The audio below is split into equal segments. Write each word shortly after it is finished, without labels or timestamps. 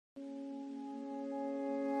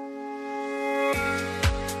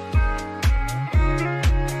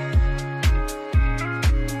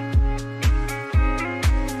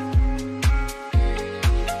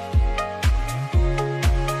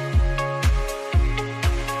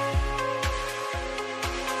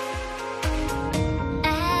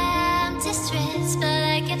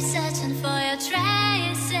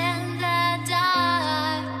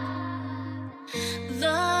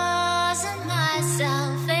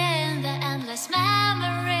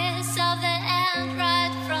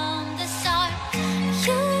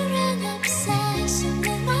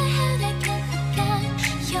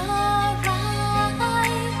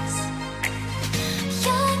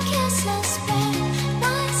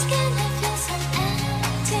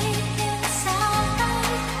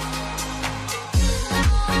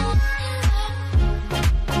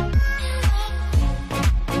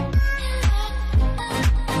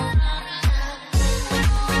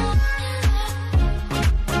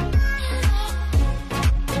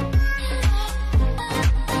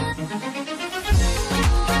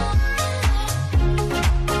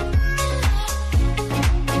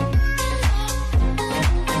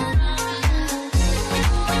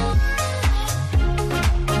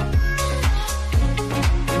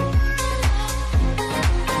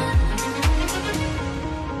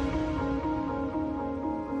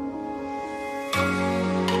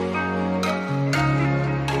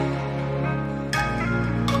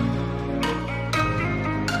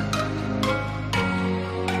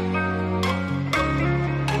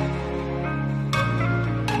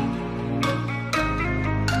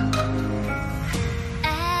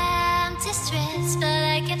streets, but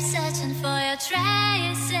I keep searching for your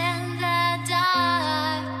trace in the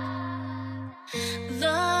dark.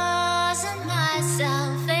 Losing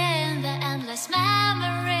myself in the endless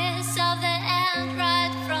memories of the end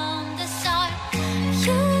right from the start.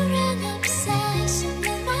 You're an obsession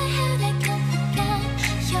in my head, I can't forget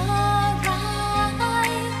your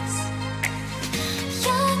eyes.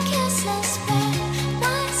 Your kisses burn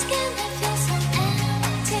my skin, I feel so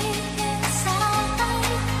empty inside.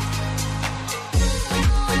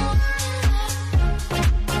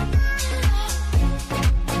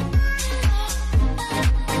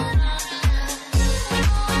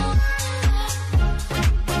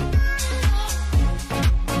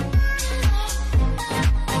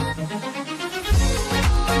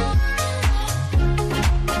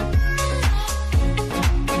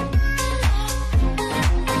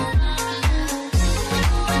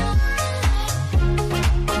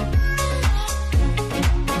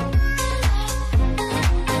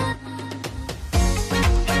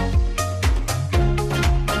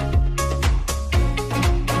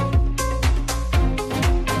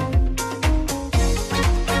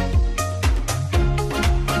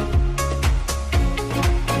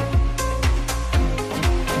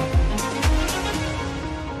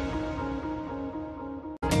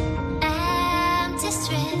 Empty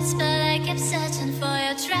streets, but I keep searching for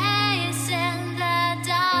your trace.